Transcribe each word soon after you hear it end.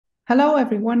Hello,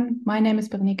 everyone. My name is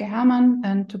Herrmann,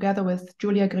 and together with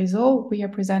Julia Grisot, we are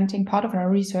presenting part of our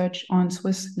research on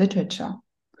Swiss literature.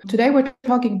 Today, we're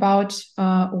talking about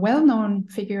a well-known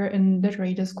figure in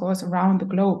literary discourse around the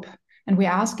globe, and we're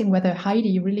asking whether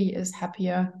Heidi really is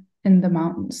happier in the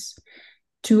mountains.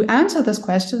 To answer this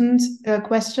question,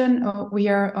 we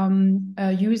are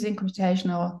using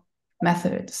computational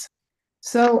methods.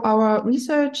 So our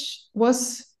research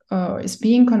is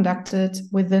being conducted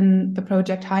within the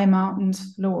project High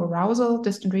Mountains, Low Arousal,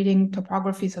 Distant Reading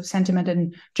Topographies of Sentiment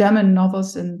in German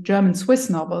novels and German-Swiss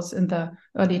novels in the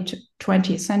early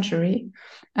 20th century,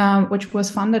 which was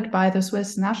funded by the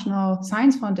Swiss National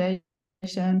Science Foundation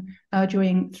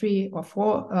during 3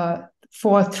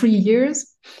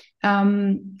 years,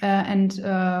 and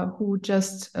who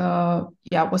just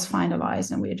was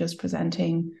finalized, and we're just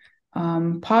presenting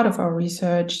part of our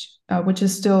research, which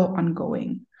is still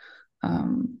ongoing.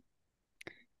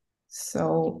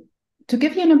 So to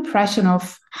give you an impression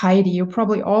of Heidi, you're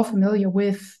probably all familiar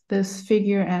with this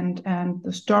figure and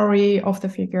the story of the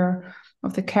figure,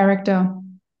 of the character.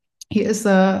 Here is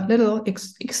a little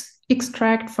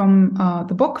extract from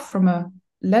the book, from a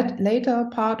later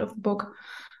part of the book,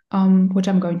 which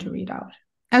I'm going to read out.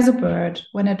 As a bird,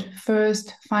 when it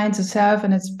first finds itself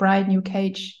in its bright new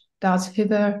cage, darts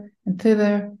hither and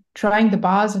thither, trying the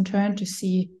bars in turn to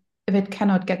see if it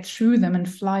cannot get through them and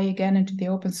fly again into the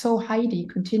open. So Heidi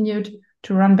continued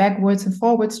to run backwards and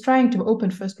forwards, trying to open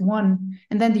first one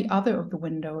and then the other of the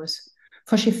windows,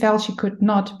 for she felt she could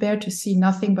not bear to see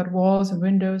nothing but walls and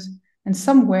windows, and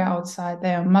somewhere outside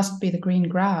there must be the green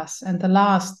grass and the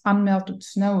last unmelted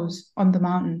snows on the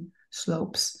mountain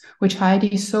slopes, which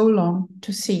Heidi so longed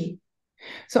to see.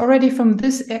 So already from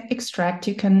this extract,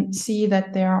 you can see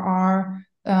that there are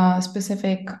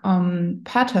specific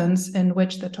patterns in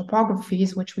which the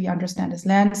topographies, which we understand as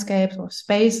landscapes or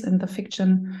space in the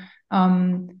fiction,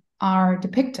 are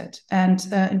depicted, and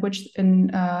in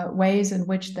ways in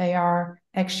which they are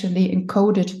actually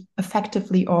encoded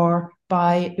effectively or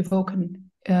by evoking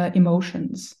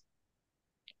emotions.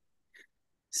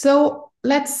 So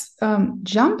let's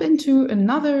jump into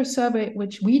another survey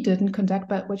which we didn't conduct,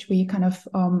 but which we kind of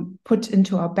put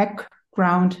into our background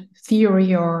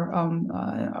theory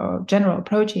or general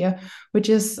approach here, which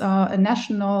is a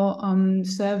national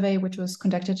survey which was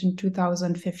conducted in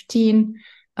 2015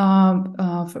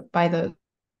 by the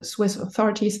Swiss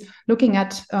authorities, looking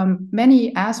at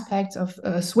many aspects of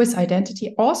Swiss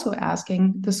identity, also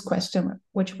asking this question,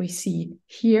 which we see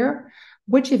here: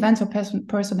 which events or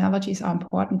personalities are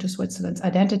important to Switzerland's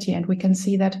identity? And we can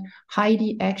see that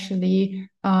Heidi actually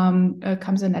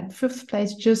comes in at 5th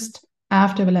place, just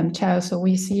after Wilhelm Tell. So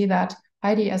we see that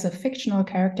Heidi, as a fictional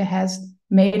character, has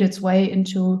made its way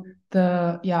into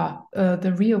the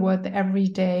real world, the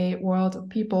everyday world of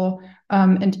people,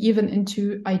 and even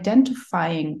into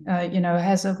identifying,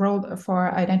 has a role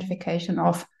for identification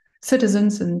of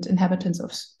citizens and inhabitants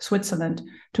of Switzerland,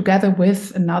 together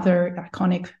with another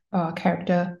iconic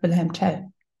character, Wilhelm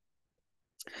Tell.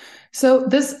 So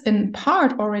this, in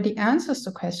part, already answers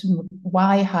the question,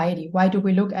 why Heidi? Why do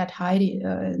we look at Heidi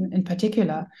in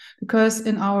particular? Because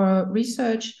in our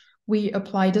research, we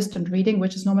apply distant reading,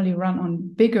 which is normally run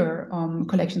on bigger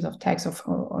collections of texts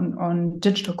on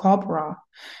digital corpora.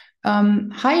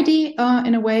 Heidi,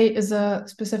 in a way, is a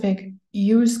specific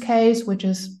use case, which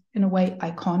is in a way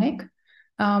iconic.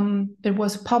 It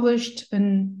was first published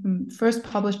in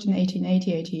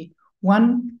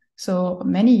 1880-81, so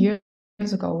many years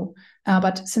ago.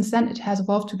 But since then, it has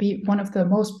evolved to be one of the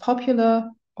most popular,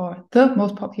 or the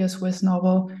most popular, Swiss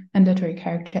novel and literary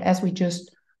character, as we just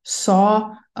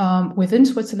saw, within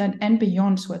Switzerland and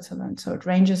beyond Switzerland. So it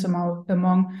ranges among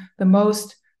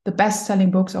the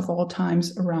best-selling books of all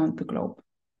times around the globe.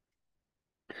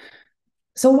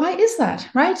 So why is that,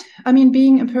 right? I mean,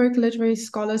 being empirical literary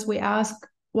scholars, we ask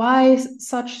why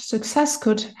such success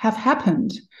could have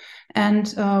happened.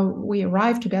 And we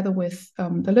arrived together with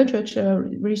the literature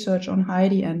research on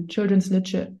Heidi and children's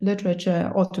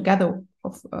literature altogether,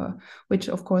 which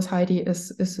of course Heidi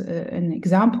is an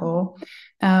example,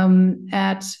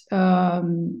 at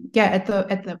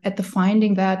the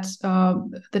finding that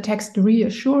the text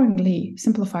reassuringly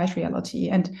simplifies reality,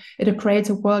 and it creates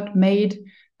a world made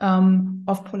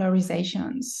of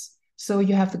polarizations. So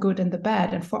you have the good and the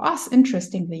bad. And for us,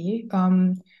 interestingly,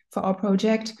 for our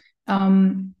project,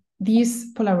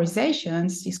 these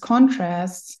polarizations, these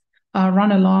contrasts,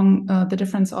 run along the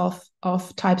difference of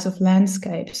types of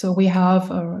landscape. So we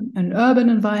have an urban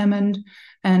environment,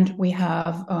 and we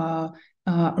have a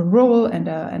rural and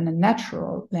a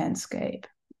natural landscape,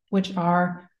 which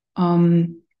are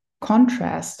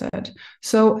contrasted.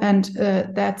 So, and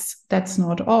that's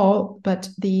not all, but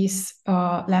these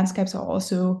landscapes are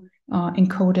also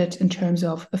encoded in terms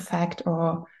of effect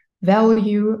or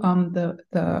value.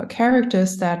 The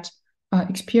characters that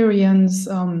experience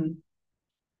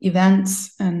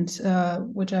events and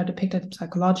which are depicted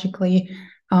psychologically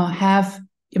have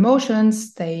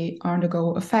emotions, they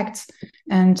undergo effects,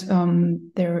 and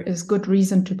there is good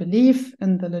reason to believe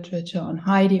in the literature on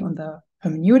Heidi, on the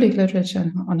hermeneutic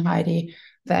literature on Heidi,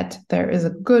 that there is a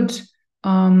good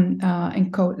encoding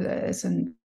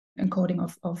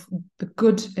of the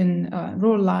good in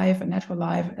rural life and natural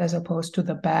life, as opposed to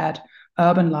the bad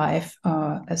urban life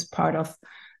as part of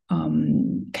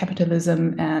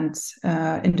capitalism and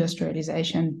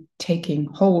industrialization taking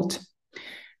hold.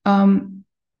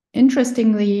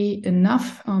 Interestingly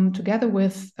enough, together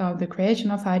with the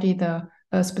creation of Heidi, the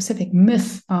specific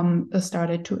myth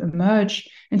started to emerge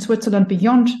in Switzerland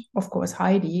beyond, of course,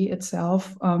 Heidi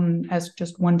itself as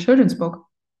just one children's book,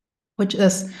 which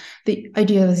is the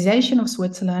idealization of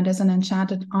Switzerland as an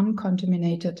enchanted,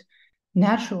 uncontaminated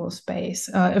natural space.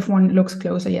 If one looks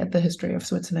closely at the history of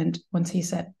Switzerland, one sees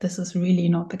that this is really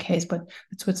not the case, but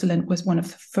Switzerland was one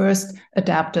of the first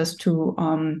adapters to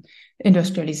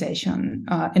industrialization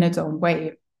in its own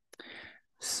way.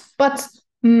 But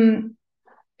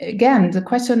again, the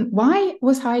question, why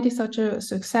was Heidi such a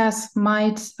success,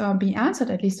 might be answered,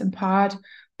 at least in part,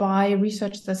 by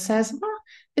research that says, well,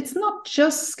 it's not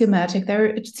just schematic.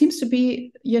 It seems to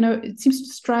be, it seems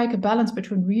to strike a balance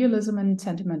between realism and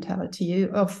sentimentality,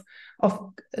 of a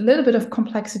little bit of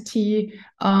complexity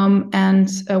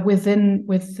and within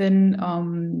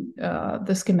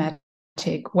the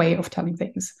schematic way of telling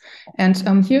things.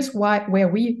 And here's where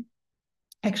we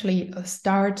actually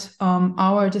start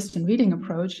our distant reading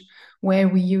approach, where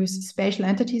we use spatial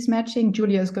entities matching.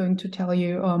 Julia is going to tell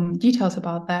you details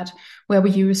about that, where we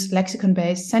use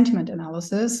lexicon-based sentiment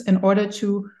analysis in order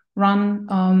to run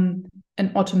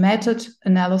an automated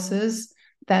analysis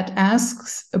that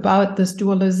asks about this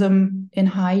dualism in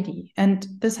Heidi. And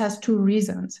this has two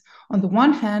reasons. On the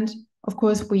one hand, of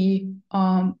course, we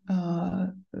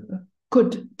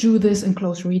could do this in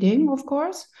close reading, of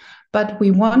course, but we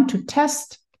want to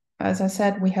test. As I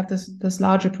said, we have this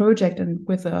larger project, and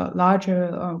with a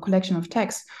larger collection of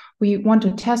texts, we want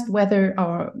to test whether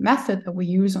our method that we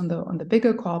use on the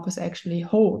bigger corpus actually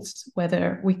holds,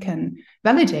 whether we can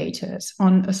validate it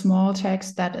on a small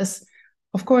text that is,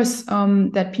 of course,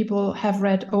 that people have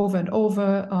read over and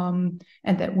over,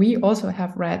 and that we also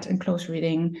have read in close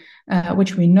reading,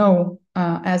 which we know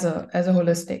as a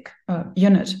holistic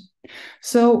unit.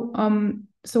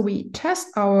 So we test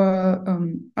our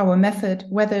method,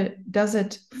 whether does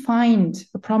it find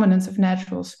a prominence of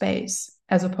natural space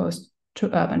as opposed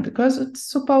to urban, because it's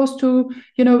supposed to,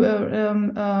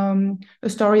 a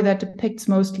story that depicts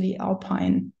mostly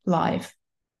alpine life.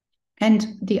 And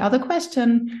the other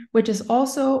question, which is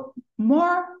also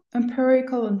more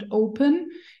empirical and open,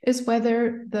 is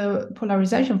whether the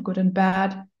polarisation of good and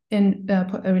bad in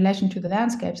relation to the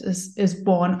landscapes is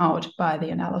borne out by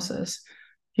the analysis.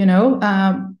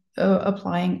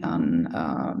 Applying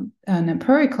an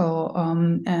empirical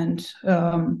and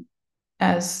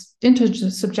as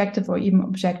intersubjective or even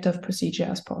objective procedure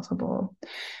as possible.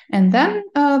 And then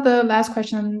the last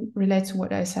question relates to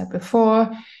what I said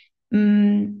before.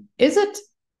 Do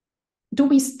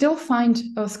we still find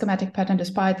a schematic pattern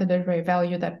despite the literary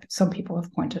value that some people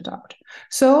have pointed out?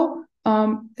 So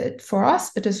for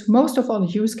us, it is most of all a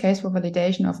use case for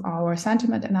validation of our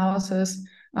sentiment analysis.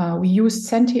 We used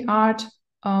senti-art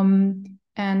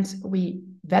and we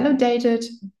validated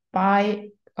by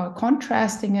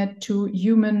contrasting it to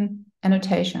human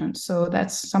annotation. So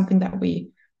that's something that we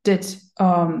did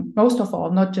most of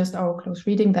all, not just our close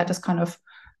reading. That is kind of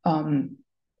in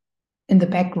the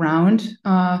background.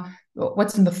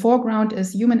 What's in the foreground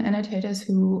is human annotators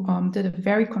who did a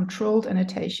very controlled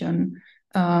annotation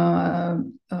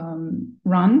run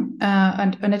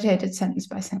and annotated sentence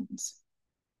by sentence.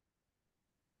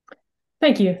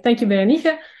 Thank you,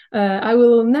 Veronica. I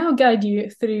will now guide you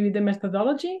through the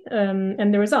methodology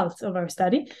and the results of our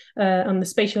study on the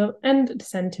spatial and the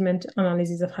sentiment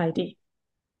analysis of Heidi.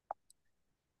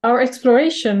 Our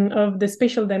exploration of the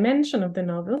spatial dimension of the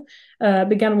novel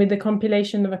began with the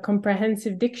compilation of a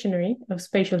comprehensive dictionary of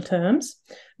spatial terms,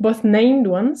 both named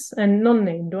ones and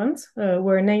non-named ones,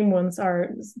 where named ones are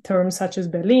terms such as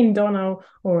Berlin, Donau,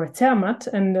 or Zermatt,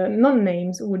 and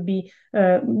non-names would be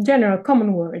general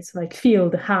common words like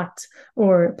field, hat,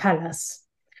 or palace.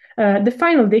 The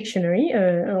final dictionary,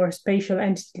 or spatial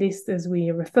entity list as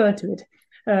we refer to it,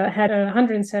 had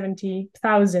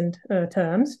 170,000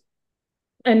 terms.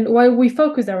 And while we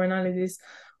focused our analysis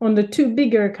on the two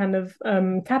bigger kind of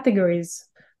categories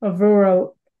of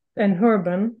rural and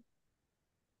urban,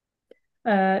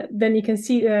 then you can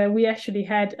see we actually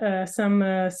had some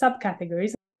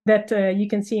subcategories that you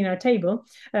can see in our table,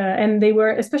 and they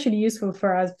were especially useful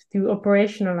for us to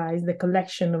operationalize the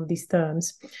collection of these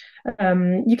terms.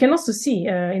 You can also see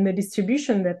in the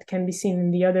distribution that can be seen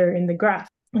in the graph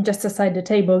just aside the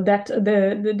table, that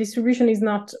the distribution is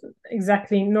not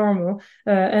exactly normal.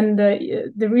 And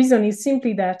the reason is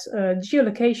simply that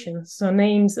geolocations, so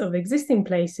names of existing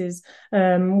places,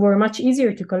 were much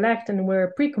easier to collect and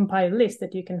were pre-compiled lists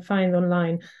that you can find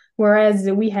online, whereas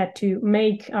we had to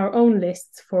make our own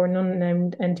lists for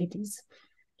non-named entities.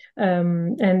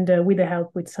 And with the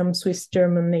help with some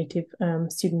Swiss-German native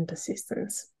student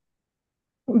assistants.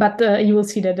 But you will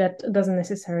see that that doesn't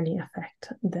necessarily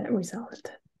affect the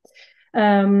result.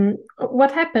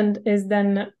 What happened is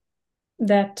then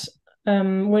that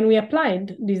when we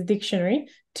applied this dictionary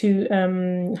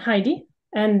to Heidi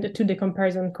and to the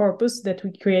comparison corpus that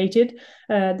we created,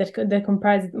 that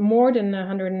comprised more than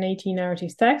 180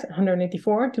 narrative texts,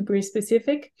 184 to be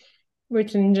specific,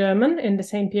 written in German in the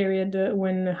same period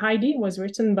when Heidi was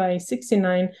written by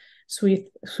 69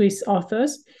 Swiss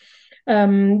authors.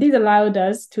 This allowed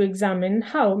us to examine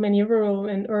how many rural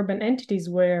and urban entities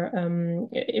were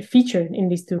featured in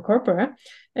these two corpora,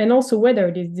 and also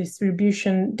whether this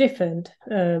distribution differed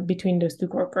between those two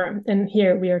corpora. And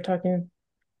here we are talking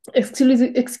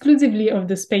exclusively of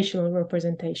the spatial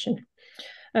representation.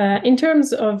 In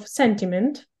terms of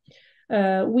sentiment,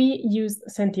 we used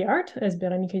Sentiart, as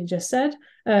Berenike just said,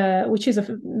 which is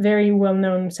a very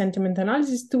well-known sentiment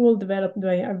analysis tool developed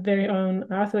by our very own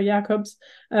Arthur Jacobs,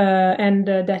 and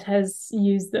that has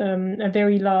used a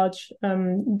very large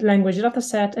language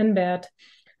dataset, NBERT,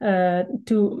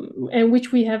 and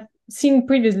which we have seen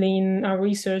previously in our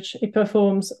research. It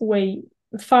performs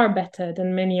far better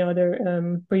than many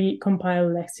other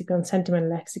pre-compiled lexicons, sentiment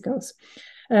lexicons.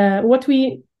 What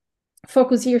we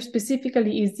focus here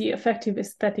specifically is the effective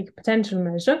aesthetic potential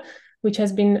measure, which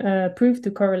has been proved to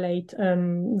correlate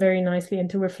very nicely and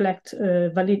to reflect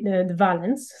the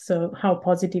valence, so how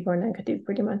positive or negative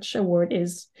pretty much a word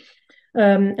is.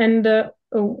 So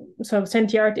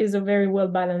Sentiart is a very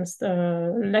well-balanced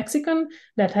lexicon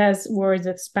that has words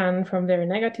that span from very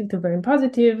negative to very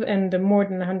positive, and more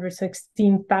than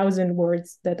 116,000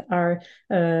 words that are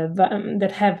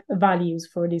that have values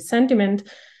for this sentiment.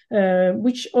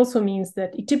 Which also means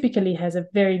that it typically has a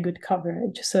very good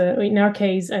coverage. So in our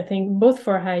case, I think both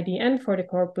for Heidi and for the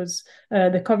corpus,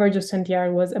 the coverage of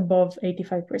Sentiart was above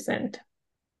 85%.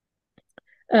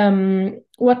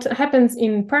 What happens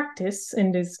in practice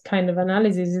in this kind of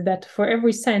analysis is that for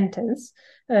every sentence,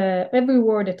 every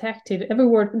word detected, every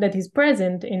word that is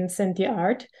present in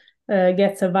Sentiart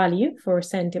gets a value for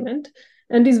sentiment.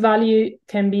 And this value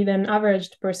can be then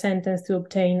averaged per sentence to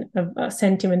obtain a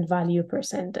sentiment value per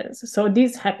sentence. So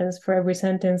this happens for every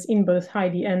sentence in both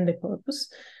Heidi and the corpus.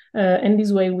 And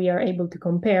this way we are able to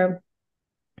compare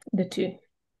the two.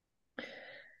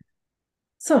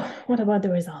 So what about the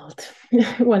result?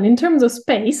 Well, in terms of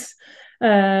space,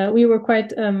 we were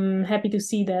quite happy to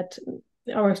see that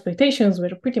our expectations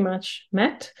were pretty much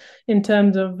met in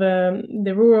terms of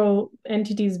the rural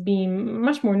entities being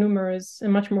much more numerous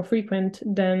and much more frequent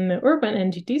than the urban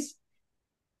entities.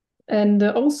 And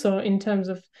also in terms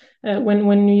of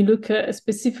when you look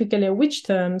specifically at which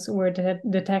terms were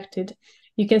detected,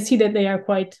 you can see that they are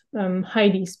quite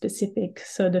Heidi specific.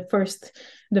 So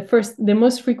the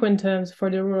most frequent terms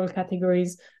for the rural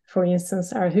categories, for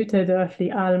instance, are Hütte,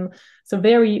 Dörfli, Alm. So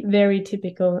very, very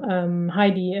typical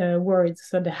Heidi words.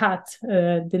 So the Hat,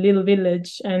 the little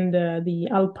village, and the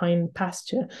alpine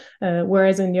pasture.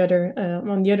 Whereas on the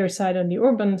other side, on the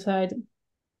urban side,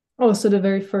 also the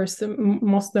very first,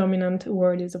 most dominant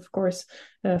word is, of course,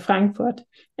 Frankfurt.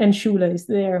 And Schule is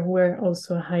there, where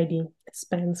also Heidi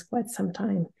spends quite some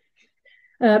time.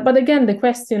 But again, the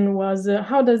question was,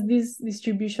 how does this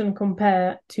distribution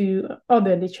compare to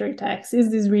other literary texts?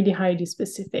 Is this really Heidi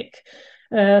specific?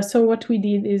 So what we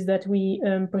did is that we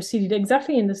proceeded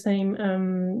exactly in the same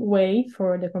way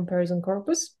for the comparison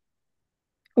corpus,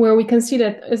 where we can see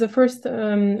that as a first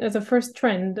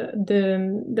trend,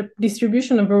 the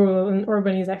distribution of rural and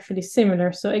urban is actually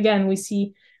similar. So again, we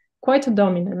see quite a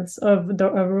dominance of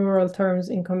rural terms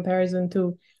in comparison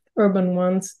to urban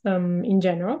ones in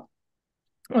general.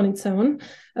 On its own.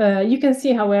 You can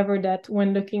see, however, that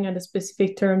when looking at the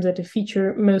specific terms that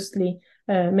feature mostly,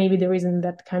 maybe there isn't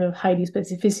that kind of Heidi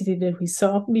specificity that we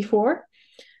saw before.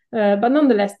 But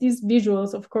nonetheless, these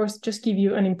visuals, of course, just give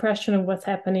you an impression of what's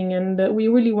happening, and we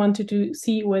really wanted to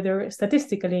see whether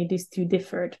statistically these two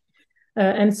differed.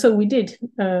 And so we did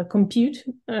compute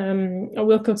a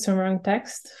Wilcoxon rank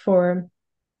text for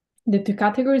the two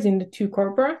categories in the two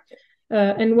corpora.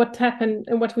 And what happened,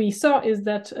 and what we saw is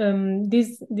that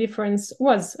this difference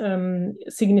was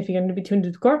significant between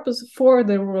the corpus for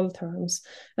the rural terms,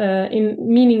 in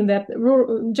meaning that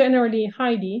generally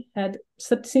Heidi had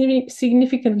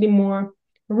significantly more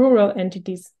rural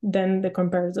entities than the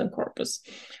comparison corpus,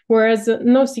 whereas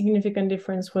no significant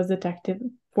difference was detected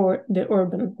for the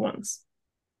urban ones.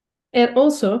 And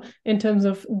also, in terms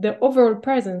of the overall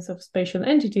presence of spatial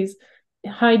entities,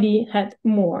 Heidi had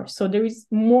more. So there is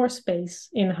more space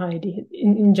in Heidi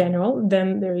in general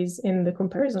than there is in the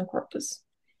comparison corpus.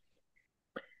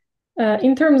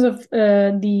 In terms of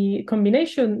the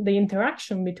combination, the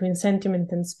interaction between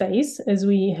sentiment and space, as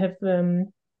we have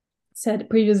said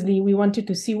previously, we wanted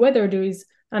to see whether there is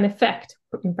an effect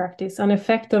in practice, an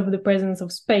effect of the presence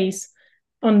of space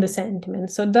on the sentiment.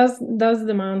 So does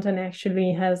the mountain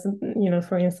actually has,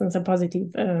 for instance, a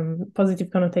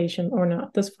positive connotation or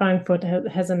not? Does Frankfurt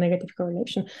has a negative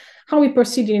correlation? How we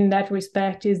proceeded in that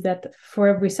respect is that for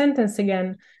every sentence,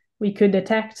 again, we could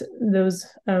detect those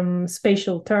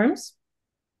spatial terms.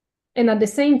 And at the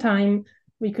same time,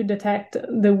 we could detect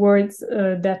the words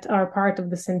that are part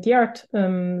of the Sentiart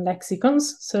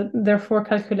lexicons. So therefore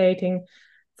calculating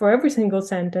for every single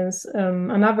sentence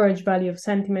an average value of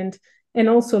sentiment, and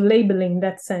also labeling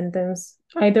that sentence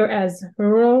either as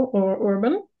rural or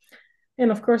urban.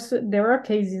 And of course, there are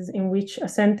cases in which a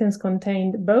sentence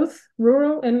contained both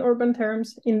rural and urban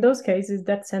terms. In those cases,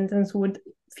 that sentence would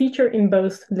feature in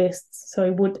both lists, so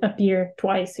it would appear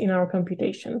twice in our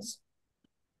computations.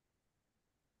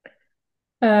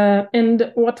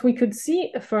 And what we could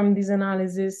see from this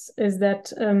analysis is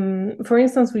that, for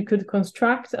instance, we could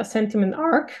construct a sentiment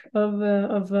arc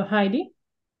of Heidi.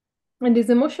 And this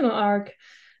emotional arc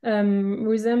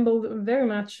resembled very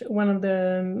much one of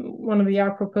the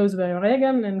arc proposed by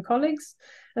Regan and colleagues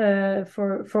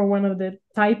for one of the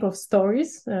type of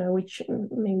stories, which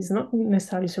maybe is not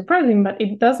necessarily surprising, but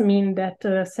it does mean that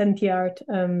Sentiart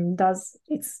does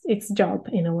its job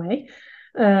in a way.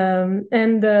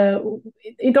 And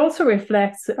it also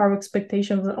reflects our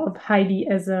expectations of Heidi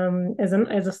as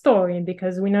a story,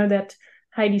 because we know that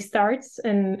Heidi starts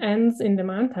and ends in the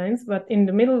mountains, but in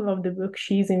the middle of the book,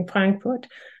 she's in Frankfurt.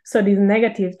 So this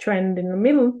negative trend in the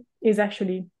middle is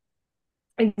actually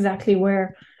exactly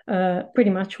where,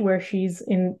 pretty much where she's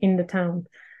in the town.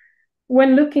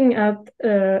 When looking at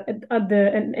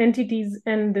the entities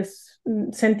and this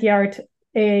Sentiart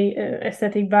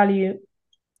aesthetic value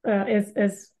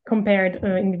as compared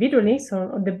individually,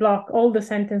 so the block, all the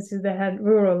sentences that had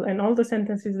rural and all the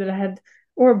sentences that had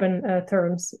urban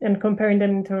terms, and comparing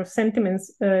them in terms of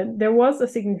sentiments, there was a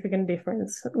significant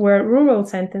difference where rural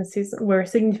sentences were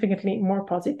significantly more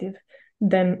positive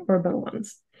than urban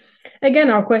ones. Again,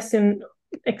 our question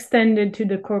extended to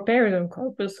the comparison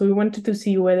corpus. So we wanted to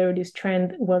see whether this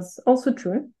trend was also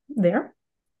true there.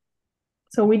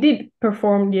 So we did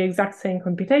perform the exact same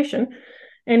computation,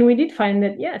 and we did find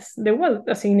that, yes, there was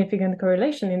a significant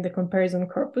correlation in the comparison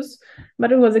corpus,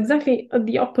 but it was exactly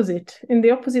the opposite, in the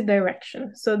opposite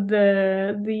direction. So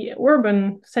the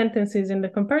urban sentences in the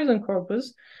comparison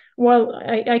corpus, well,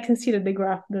 I can see that the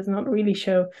graph does not really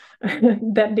show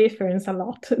that difference a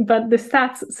lot, but the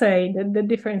stats say that the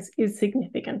difference is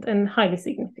significant and highly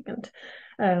significant.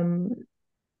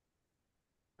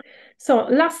 So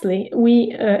lastly,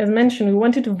 we, as mentioned, we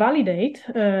wanted to validate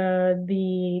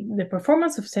the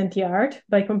performance of Sentiart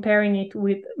by comparing it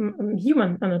with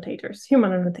human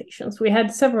annotations. We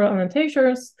had several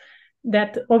annotators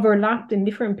that overlapped in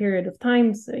different period of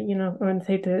times.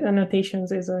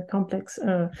 Annotations is a complex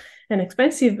and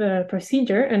expensive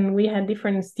procedure, and we had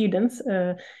different students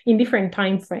in different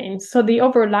time frames. So they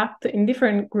overlapped in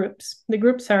different groups. The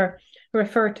groups are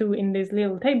referred to in this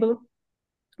little table,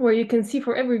 where you can see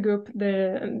for every group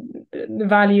the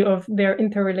value of their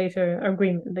interrelator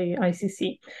agreement, the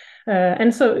ICC.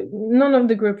 And so none of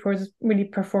the group was really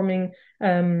performing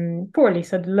poorly.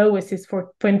 So the lowest is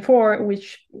for 24,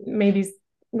 which maybe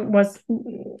was,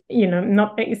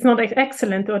 it's not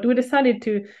excellent, but we decided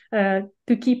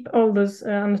to keep all those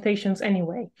annotations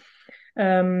anyway.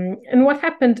 And what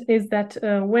happened is that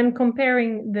when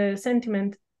comparing the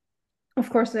sentiment, of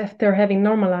course, after having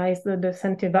normalized the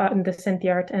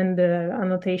Sentiart and the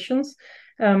annotations,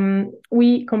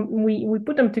 we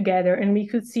put them together, and we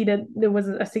could see that there was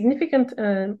a significant,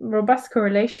 robust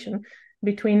correlation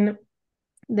between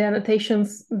the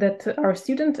annotations that our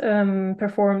student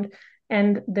performed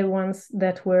and the ones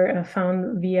that were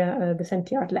found via the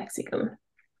Sentiart lexicon.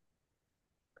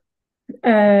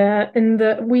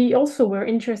 We also were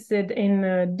interested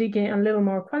in digging a little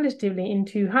more qualitatively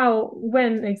into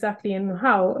when exactly and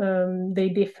how they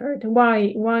differed.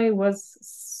 Why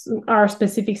our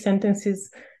specific sentences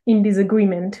in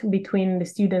disagreement between the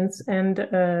students and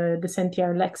the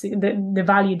Sentier lexicon, the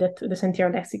value that the Sentier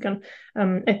lexicon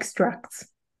extracts.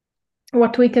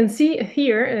 What we can see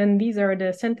here, and these are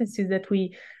the sentences that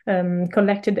we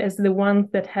collected as the ones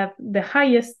that have the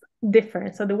highest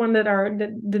difference, so the one that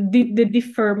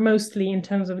differ mostly in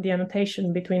terms of the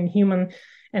annotation between human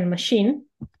and machine.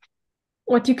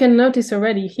 What you can notice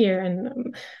already here,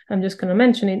 and I'm just going to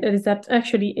mention it, is that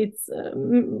actually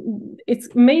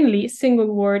it's mainly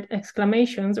single word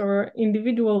exclamations or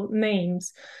individual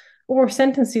names or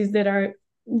sentences that are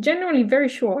generally very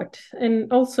short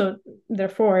and also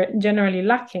therefore generally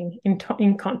lacking in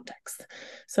context.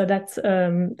 So that's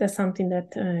something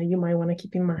that you might want to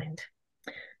keep in mind.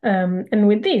 And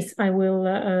with this, I will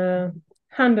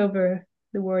hand over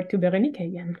the word to Veronique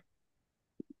again.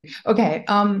 Okay.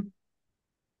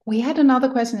 We had another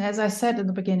question, as I said in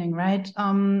the beginning, right?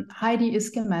 Heidi is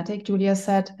schematic, Julia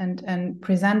said, and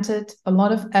presented a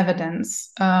lot of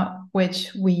evidence,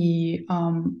 which we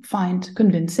find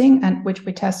convincing and which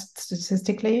we test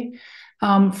statistically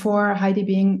for Heidi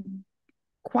being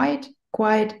quite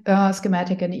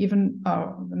schematic, and even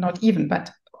not even, but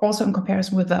also in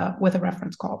comparison with a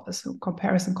reference corpus, a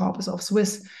comparison corpus of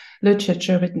Swiss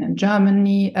literature written in German,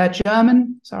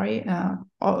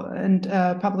 and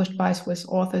published by Swiss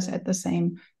authors at the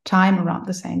same time, around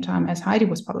the same time as Heidi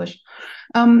was published.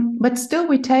 But still,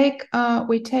 we take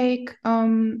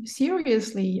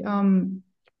seriously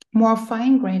more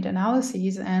fine-grained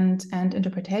analyses and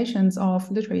interpretations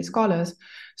of literary scholars.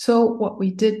 So what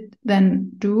we did then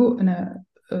do in a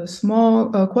small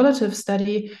qualitative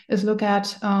study is look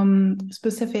at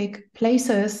specific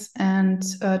places and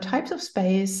types of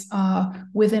space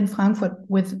within Frankfurt,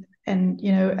 in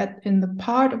the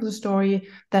part of the story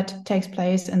that takes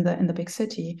place in the big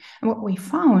city. And what we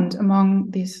found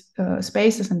among these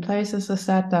spaces and places is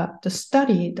that the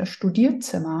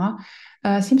Studierzimmer,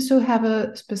 seems to have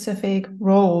a specific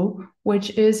role,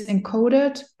 which is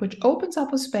encoded, which opens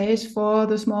up a space for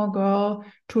the small girl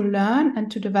to learn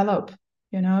and to develop,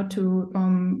 to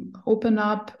open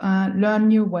up, learn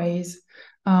new ways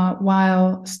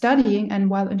while studying and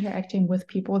while interacting with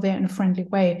people there in a friendly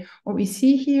way. What we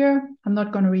see here, I'm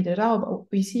not going to read it out, but what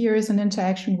we see here is an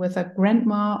interaction with a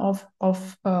grandma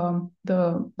of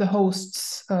the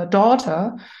host's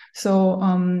daughter. So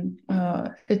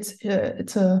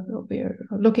we're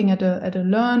looking at a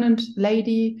learned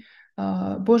lady,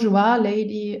 bourgeois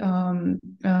lady,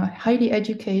 highly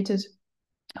educated,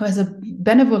 who has a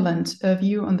benevolent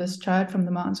view on this child from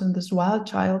the mountains, on this wild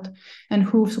child, and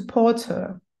who supports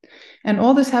her. And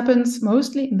all this happens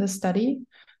mostly in the study.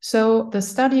 So the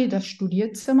study, the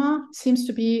Studierzimmer, seems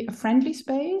to be a friendly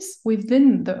space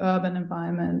within the urban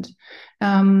environment.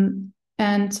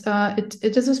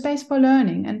 It is a space for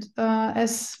learning. And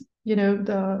as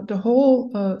the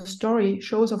whole story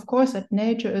shows, of course, that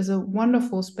nature is a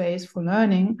wonderful space for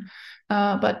learning,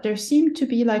 but there seem to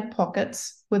be like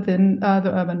pockets within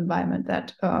the urban environment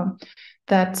that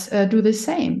do the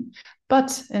same.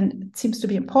 And it seems to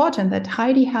be important that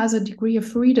Heidi has a degree of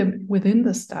freedom within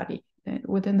the study,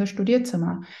 within the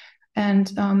Studierzimmer. And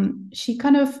she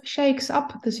kind of shakes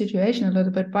up the situation a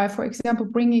little bit by, for example,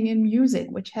 bringing in music,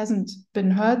 which hasn't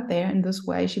been heard there in this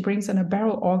way. She brings in a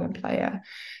barrel organ player.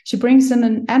 She brings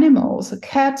in animals, a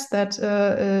cat that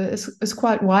is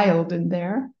quite wild in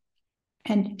there.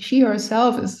 And she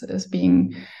herself is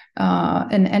being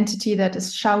an entity that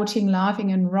is shouting,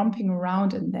 laughing, and romping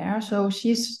around in there. So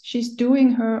she's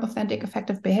doing her authentic,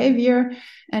 effective behavior,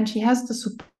 and she has the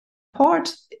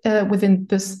support within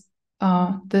this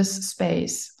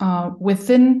space,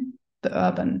 within the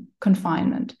urban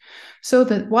confinement. So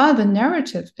that while the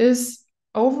narrative is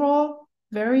overall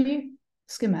very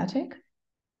schematic,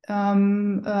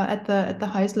 at the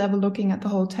highest level, looking at the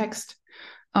whole text,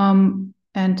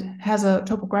 and has a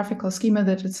topographical schema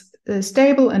that is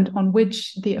stable and on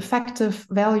which the effective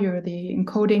value, the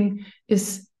encoding,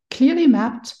 is clearly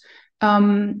mapped.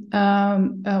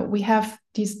 We have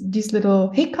these little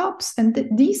hiccups, and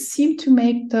these seem to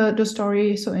make the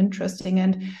story so interesting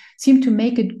and seem to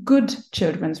make it good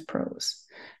children's prose.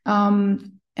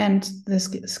 And the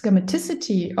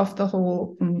schematicity of the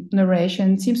whole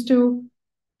narration seems to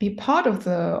be part of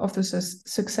the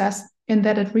success, in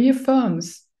that it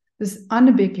reaffirms this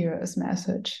unambiguous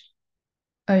message,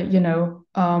 when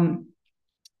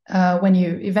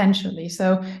you eventually.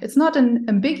 So it's not an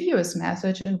ambiguous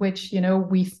message in which,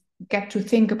 we get to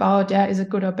think about, is it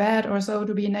good or bad or so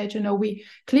to be in nature? No, we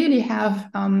clearly have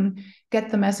get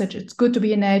the message. It's good to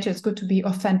be in nature. It's good to be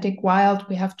authentic, wild.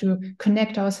 We have to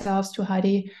connect ourselves to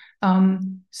Heidi. But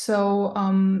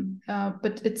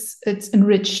it's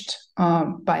enriched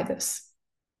by this.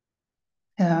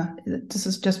 This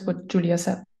is just what Julia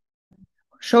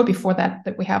showed before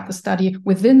that we have the study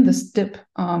within this dip.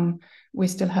 We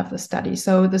still have the study.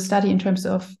 So the study in terms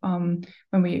of when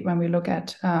we look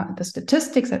at the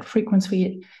statistics at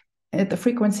frequencies,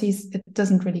 it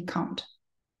doesn't really count.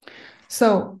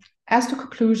 So as to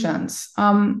conclusions,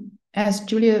 as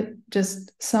Julia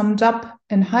just summed up,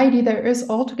 in Heidi there is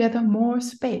altogether more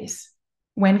space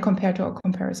when compared to our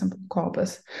comparison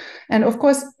corpus. And of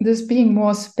course, this being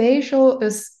more spatial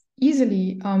is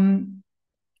easily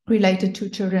related to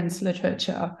children's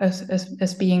literature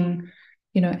as being,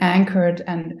 anchored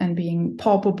and being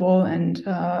palpable and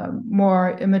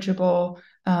more imageable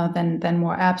than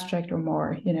more abstract or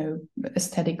more,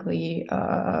 aesthetically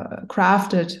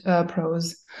crafted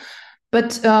prose.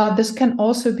 But this can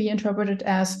also be interpreted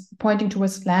as pointing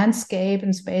towards landscape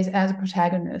and space as a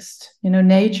protagonist,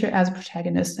 nature as a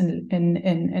protagonist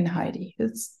in Heidi.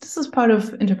 This is part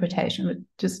of interpretation. I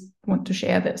just want to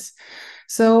share this.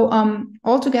 So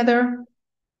altogether,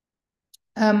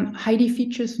 Heidi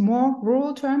features more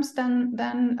rural terms than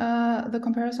the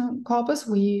comparison corpus.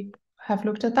 We have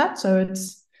looked at that, so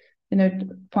it's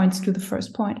points to the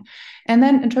first point. And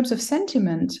then in terms of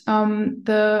sentiment,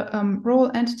 the rural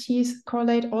entities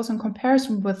correlate also in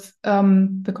comparison with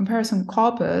the comparison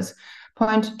corpus,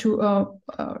 point to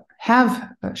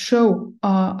show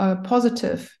a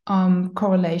positive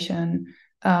correlation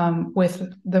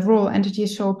with the rural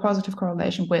entities, show a positive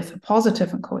correlation with a positive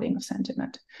encoding of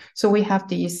sentiment. So we have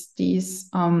these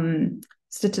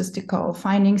statistical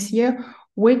findings here,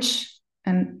 which,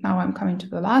 and now I'm coming to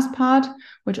the last part,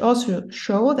 which also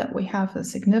show that we have a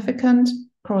significant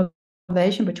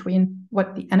correlation between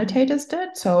what the annotators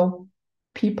did, so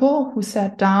people who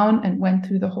sat down and went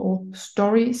through the whole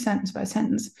story sentence by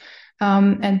sentence.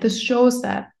 And this shows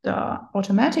that the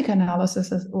automatic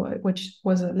analysis, which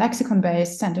was a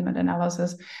lexicon-based sentiment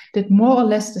analysis, did more or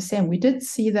less the same. We did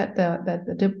see that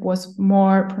the dip was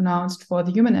more pronounced for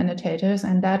the human annotators,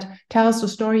 and that tells the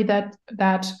story that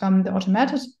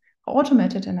the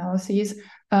automated analyses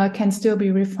can still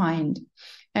be refined.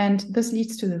 And this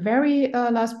leads to the very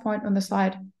last point on the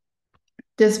slide.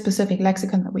 This specific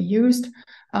lexicon that we used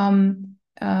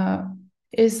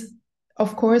is,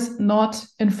 of course, not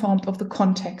informed of the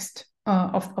context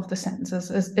of the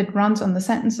sentences. It runs on the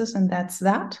sentences, and that's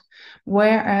that.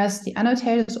 Whereas the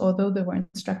annotators, although they were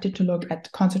instructed to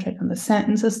concentrate on the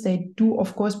sentences, they do,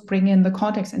 of course, bring in the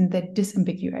context and they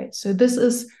disambiguate. So this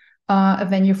is a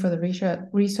venue for the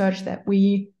research that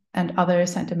we and other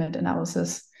sentiment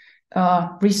analysis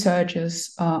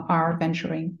researchers are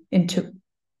venturing into.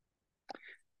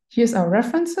 Here's our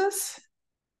references.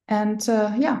 And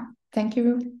thank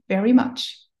you very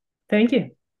much. Thank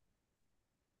you.